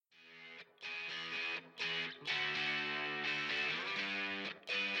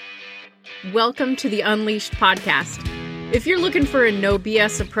Welcome to the Unleashed podcast. If you're looking for a no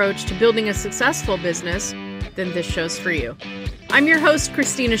BS approach to building a successful business, then this show's for you. I'm your host,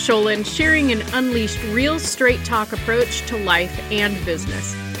 Christina Scholen, sharing an unleashed, real straight talk approach to life and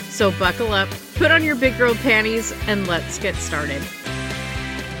business. So buckle up, put on your big girl panties, and let's get started.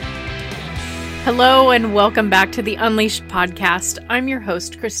 Hello, and welcome back to the Unleashed podcast. I'm your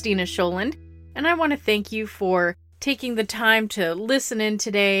host, Christina Scholen, and I want to thank you for taking the time to listen in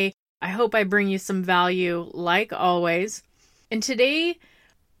today. I hope I bring you some value, like always. And today,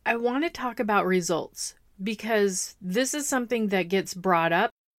 I want to talk about results, because this is something that gets brought up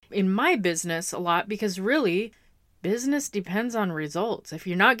in my business a lot, because really, business depends on results. If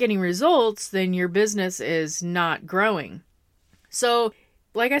you're not getting results, then your business is not growing. So,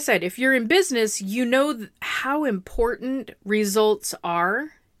 like I said, if you're in business, you know how important results are.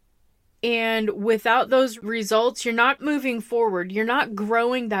 And without those results, you're not moving forward. You're not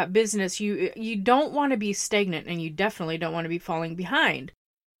growing that business. You don't want to be stagnant, and you definitely don't want to be falling behind.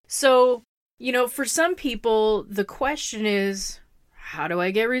 So, for some people, the question is, how do I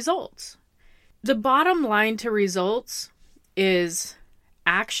get results? The bottom line to results is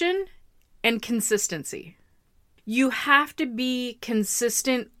action and consistency. You have to be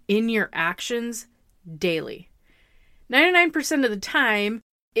consistent in your actions daily. 99% of the time,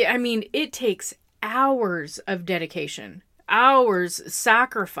 it takes hours of dedication, hours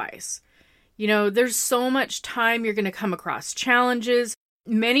sacrifice. There's so much time you're going to come across challenges.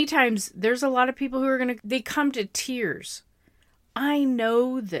 Many times there's a lot of people who they come to tears. I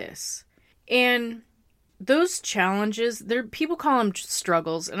know this. And those challenges, people call them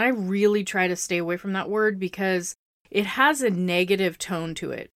struggles. And I really try to stay away from that word because it has a negative tone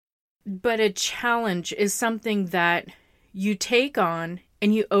to it. But a challenge is something that you take on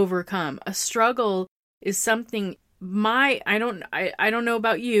and you overcome. A struggle is something I don't know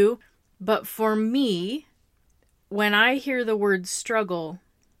about you, but for me, when I hear the word struggle,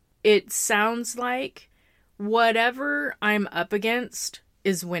 it sounds like whatever I'm up against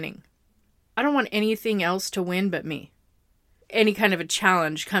is winning. I don't want anything else to win but me. Any kind of a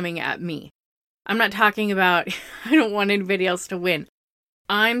challenge coming at me. I'm not talking about, I don't want anybody else to win.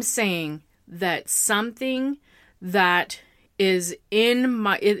 I'm saying that something that is in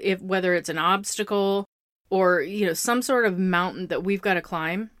whether it's an obstacle or, some sort of mountain that we've got to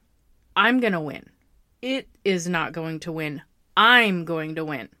climb, I'm going to win. It is not going to win. I'm going to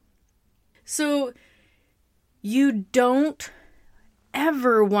win. So you don't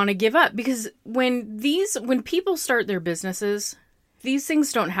ever want to give up, because when people start their businesses, these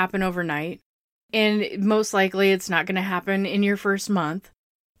things don't happen overnight. And most likely it's not going to happen in your first month.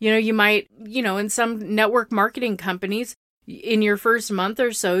 You might, in some network marketing companies, in your first month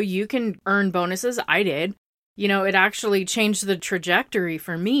or so, you can earn bonuses. I did. It actually changed the trajectory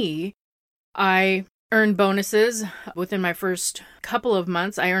for me. I earned bonuses within my first couple of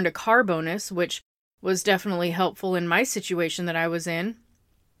months. I earned a car bonus, which was definitely helpful in my situation that I was in.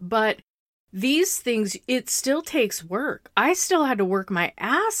 But these things, it still takes work. I still had to work my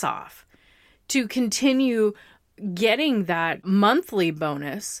ass off to continue getting that monthly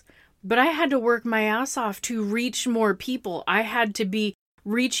bonus. But I had to work my ass off to reach more people. I had to be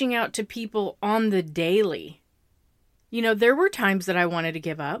reaching out to people on the daily. There were times that I wanted to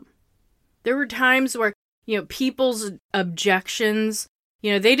give up. There were times where, people's objections,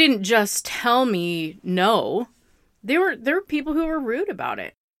 they didn't just tell me no. There were people who were rude about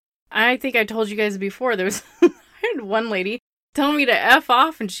it. I think I told you guys before, I had one lady tell me to F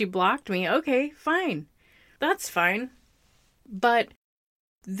off and she blocked me. Okay, fine. That's fine. But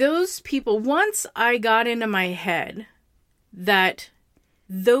those people, once I got into my head that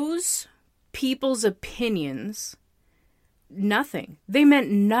those people's opinions, they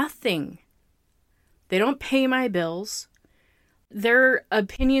meant nothing. They don't pay my bills. Their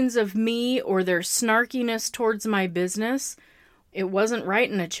opinions of me or their snarkiness towards my business, it wasn't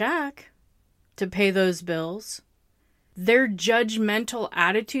writing a check to pay those bills. Their judgmental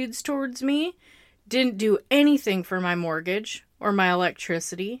attitudes towards me didn't do anything for my mortgage or my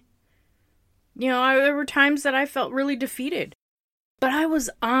electricity. There were times that I felt really defeated. But I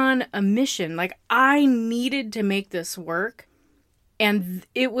was on a mission. I needed to make this work. And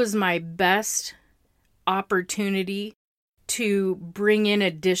it was my best opportunity to bring in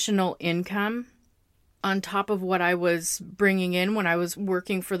additional income on top of what I was bringing in when I was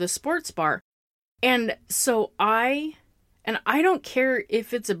working for the sports bar. And so I don't care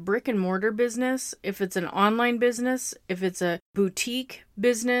if it's a brick and mortar business, if it's an online business, if it's a boutique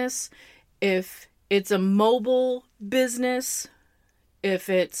business, if it's a mobile business, if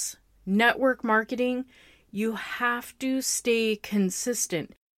it's network marketing, you have to stay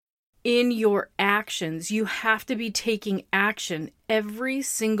consistent. in your actions. You have to be taking action every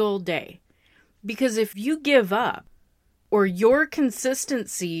single day. Because if you give up or your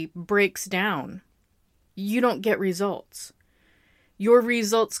consistency breaks down, you don't get results. Your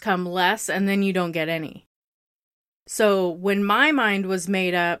results come less and then you don't get any. So when my mind was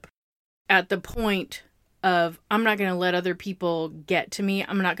made up at the point of, I'm not going to let other people get to me,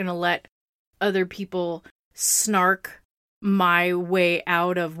 I'm not going to let other people snark my way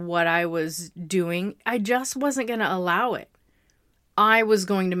out of what I was doing, I just wasn't going to allow it. I was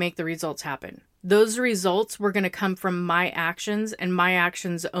going to make the results happen. Those results were going to come from my actions and my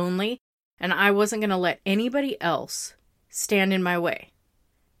actions only, and I wasn't going to let anybody else stand in my way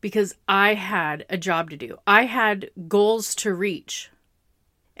because I had a job to do. I had goals to reach.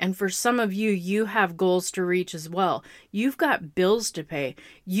 And for some of you, you have goals to reach as well. You've got bills to pay.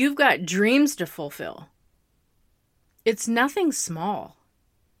 You've got dreams to fulfill. It's nothing small.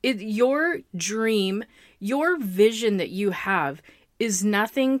 Your dream, your vision that you have is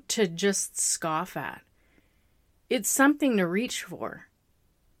nothing to just scoff at. It's something to reach for.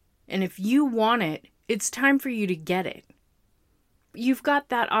 And if you want it, it's time for you to get it. You've got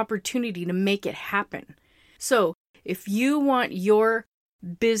that opportunity to make it happen. So if you want your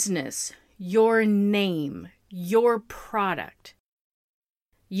business, your name, your product,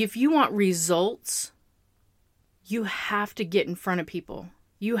 if you want results, you have to get in front of people.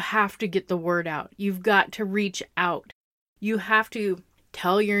 You have to get the word out. You've got to reach out. You have to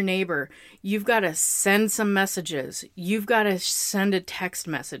tell your neighbor. You've got to send some messages. You've got to send a text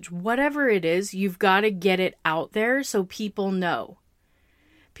message. Whatever it is, you've got to get it out there so people know.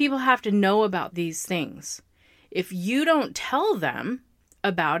 People have to know about these things. If you don't tell them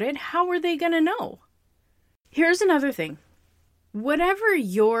about it, how are they going to know? Here's another thing. Whatever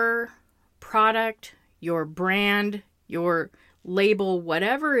your product, your brand, your label,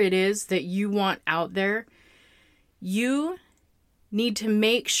 whatever it is that you want out there, you need to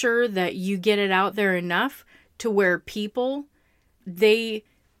make sure that you get it out there enough to where people, they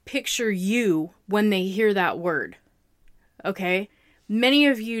picture you when they hear that word. Okay? Many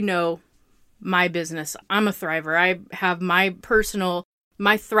of you know my business. I'm a thriver. I have my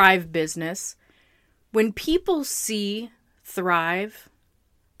Thrive business. When people see Thrive,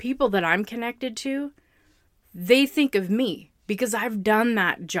 people that I'm connected to, they think of me because I've done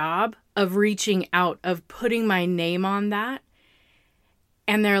that job of reaching out, of putting my name on that.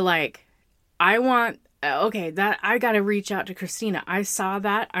 And they're like, I got to reach out to Christina. I saw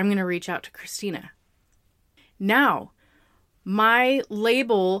that. I'm going to reach out to Christina. Now, my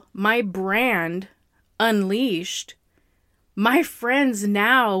label, my brand, Unleashed, my friends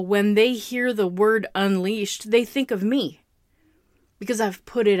now, when they hear the word Unleashed, they think of me because I've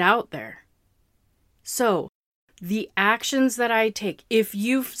put it out there. So, the actions that I take, if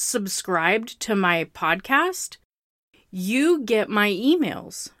you've subscribed to my podcast, you get my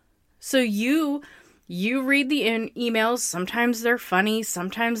emails. So you read the emails. Sometimes they're funny.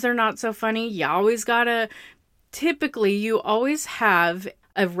 Sometimes they're not so funny. Typically you always have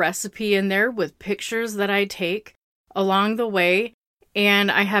a recipe in there with pictures that I take along the way. And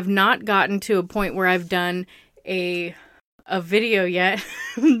I have not gotten to a point where I've done a video yet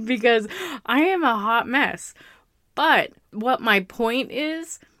because I am a hot mess. But what my point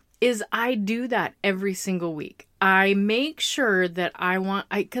is I do that every single week. I make sure that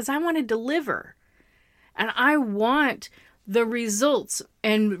because I want to deliver. And I want the results.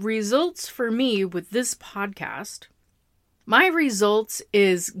 And results for me with this podcast, my results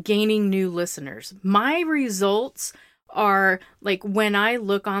is gaining new listeners. My results are like when I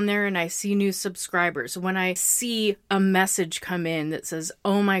look on there and I see new subscribers, when I see a message come in that says,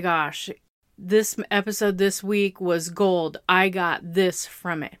 oh my gosh, this episode this week was gold. I got this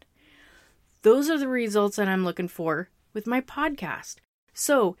from it. Those are the results that I'm looking for with my podcast.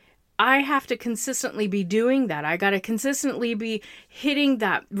 So I have to consistently be doing that. I got to consistently be hitting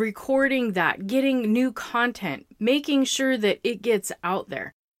that, recording that, getting new content, making sure that it gets out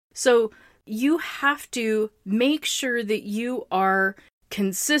there. So you have to make sure that you are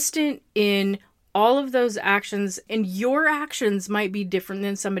consistent in all of those actions, and your actions might be different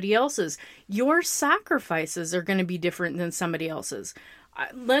than somebody else's. Your sacrifices are going to be different than somebody else's.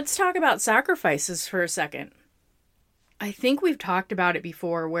 Let's talk about sacrifices for a second. I think we've talked about it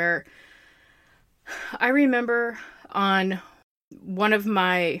before, where I remember on one of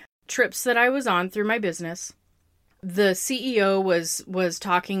my trips that I was on through my business, the CEO was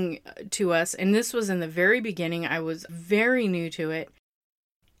talking to us, and this was in the very beginning. I was very new to it,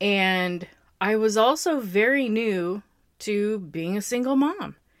 and I was also very new to being a single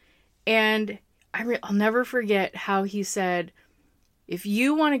mom. And I'll never forget how he said, if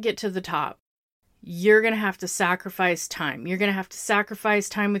you want to get to the top, you're going to have to sacrifice time. You're going to have to sacrifice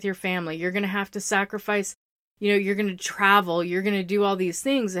time with your family. You're going to have to sacrifice, you're going to travel. You're going to do all these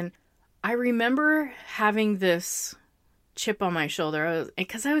things. And I remember having this chip on my shoulder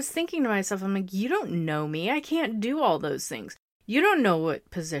because I was thinking to myself, I'm like, you don't know me. I can't do all those things. You don't know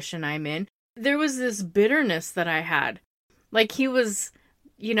what position I'm in. There was this bitterness that I had. Like he was,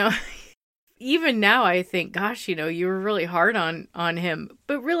 even now I think, gosh, you were really hard on him.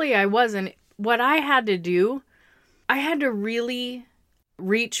 But really I wasn't. What I had to do, I had to really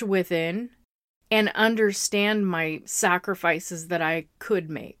reach within and understand my sacrifices that I could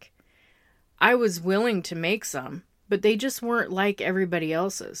make. I was willing to make some, but they just weren't like everybody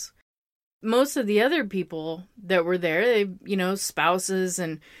else's. Most of the other people that were there, they, spouses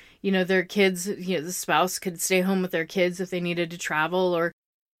and, their kids, the spouse could stay home with their kids if they needed to travel, or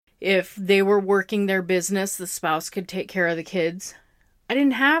if they were working their business, the spouse could take care of the kids. I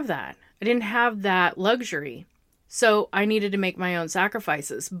didn't have that. I didn't have that luxury. So I needed to make my own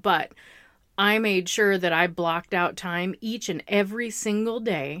sacrifices, but I made sure that I blocked out time each and every single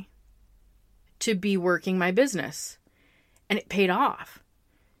day to be working my business. And it paid off.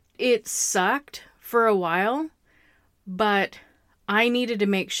 It sucked for a while, but I needed to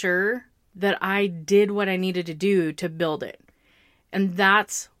make sure that I did what I needed to do to build it. And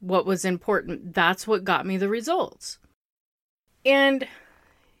that's what was important. That's what got me the results. And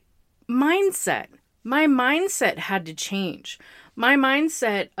mindset. My mindset had to change. My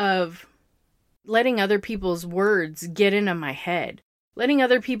mindset of letting other people's words get into my head, letting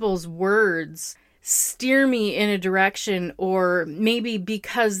other people's words steer me in a direction, or maybe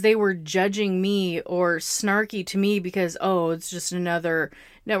because they were judging me or snarky to me because, it's just another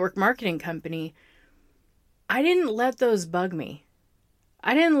network marketing company. I didn't let those bug me.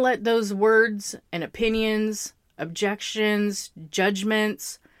 I didn't let those words and opinions, objections,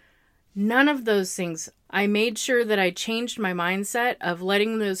 judgments, none of those things. I made sure that I changed my mindset of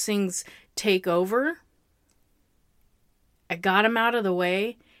letting those things take over. I got them out of the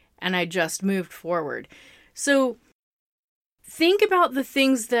way and I just moved forward. So think about the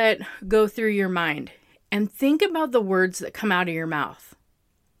things that go through your mind and think about the words that come out of your mouth,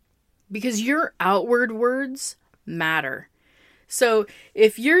 because your outward words matter. So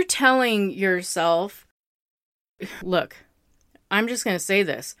if you're telling yourself, look, I'm just going to say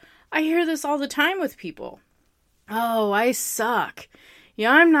this. I hear this all the time with people. Oh, I suck.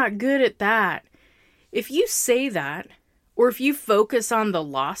 I'm not good at that. If you say that, or if you focus on the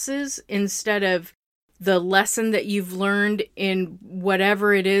losses instead of the lesson that you've learned in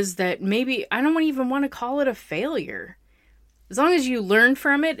whatever it is that maybe, I don't even want to call it a failure. As long as you learn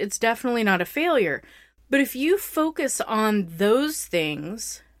from it, it's definitely not a failure. But if you focus on those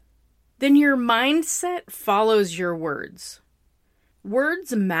things, then your mindset follows your words.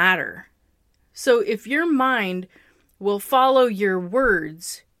 Words matter. So if your mind will follow your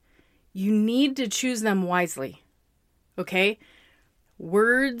words, you need to choose them wisely. Okay?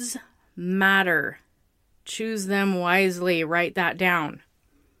 Words matter. Choose them wisely. Write that down.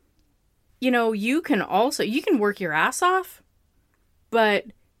 You can work your ass off, but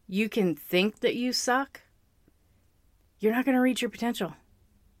you can think that you suck. You're not going to reach your potential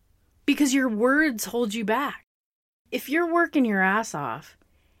because your words hold you back. If you're working your ass off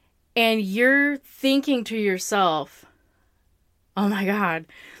and you're thinking to yourself, oh my God,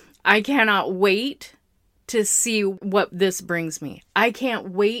 I cannot wait to see what this brings me. I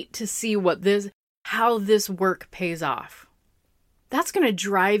can't wait to see how this work pays off. That's going to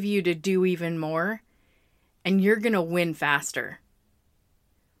drive you to do even more, and you're going to win faster.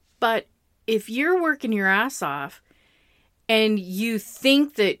 But if you're working your ass off and you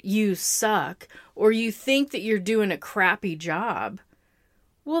think that you suck, or you think that you're doing a crappy job,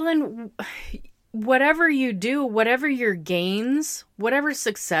 well then whatever you do, whatever your gains, whatever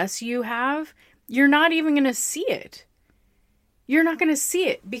success you have, you're not even going to see it. You're not going to see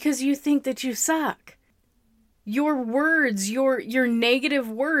it because you think that you suck. Your words, your negative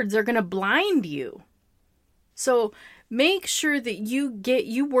words are going to blind you. So make sure that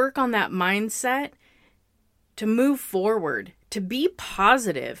you work on that mindset to move forward, to be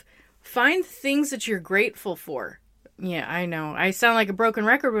positive. Find things that you're grateful for. Yeah, I know. I sound like a broken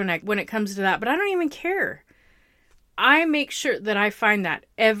record when it comes to that, but I don't even care. I make sure that I find that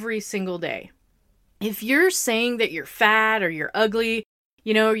every single day. If you're saying that you're fat or you're ugly,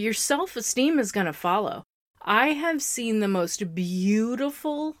 your self-esteem is going to follow. I have seen the most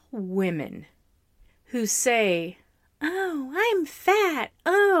beautiful women who say, oh, I'm fat.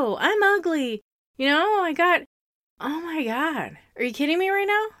 Oh, I'm ugly. Oh my God. Are you kidding me right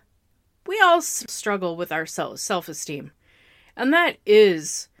now? We all struggle with our self-esteem. And that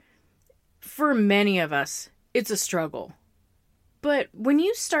is, for many of us, it's a struggle. But when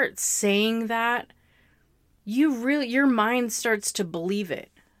you start saying that, your mind starts to believe it.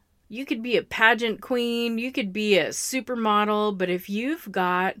 You could be a pageant queen, you could be a supermodel, but if you've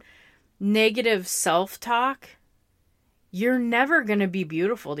got negative self-talk, you're never going to be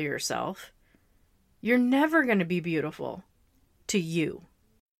beautiful to yourself. You're never going to be beautiful to you.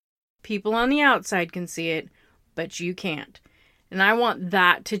 People on the outside can see it, but you can't. And I want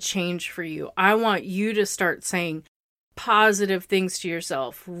that to change for you. I want you to start saying positive things to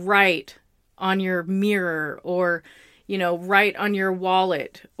yourself right on your mirror, or, right on your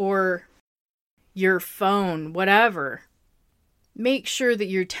wallet or your phone, whatever. Make sure that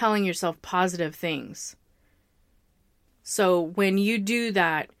you're telling yourself positive things. So when you do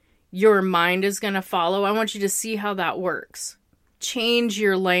that, your mind is going to follow. I want you to see how that works. Change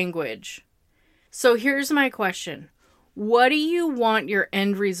your language. So here's my question. What do you want your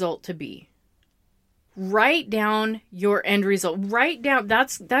end result to be? Write down your end result. Write down,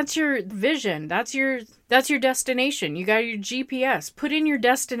 that's your vision. That's your destination. You got your GPS. Put in your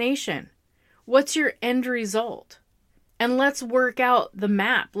destination. What's your end result? And let's work out the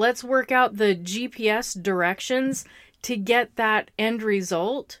map. Let's work out the GPS directions to get that end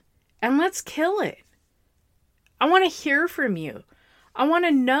result. And let's kill it. I want to hear from you. I want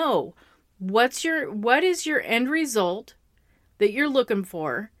to know what is your end result that you're looking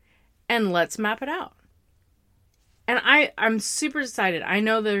for, and let's map it out. And I'm super excited. I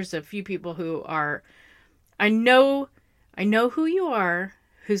know there's a few people who are, I know who you are,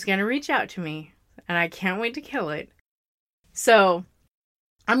 who's going to reach out to me, and I can't wait to kill it. So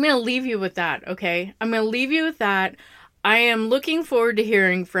I'm going to leave you with that, okay? I'm going to leave you with that. I am looking forward to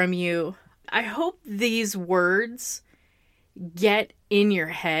hearing from you. I hope these words get in your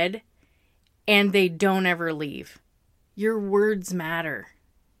head and they don't ever leave. Your words matter.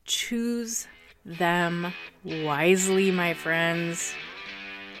 Choose them wisely, my friends.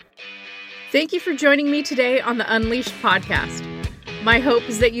 Thank you for joining me today on the Unleashed podcast. My hope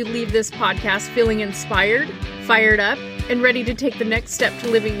is that you leave this podcast feeling inspired, fired up, and ready to take the next step to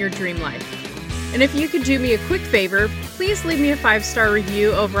living your dream life. And if you could do me a quick favor, please leave me a 5-star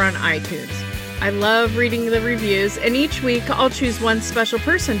review over on iTunes. I love reading the reviews, and each week I'll choose one special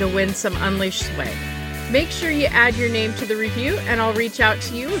person to win some Unleashed swag. Make sure you add your name to the review, and I'll reach out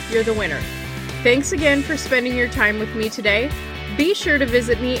to you if you're the winner. Thanks again for spending your time with me today. Be sure to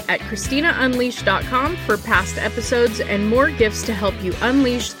visit me at ChristinaUnleashed.com for past episodes and more gifts to help you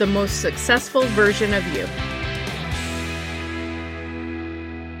unleash the most successful version of you.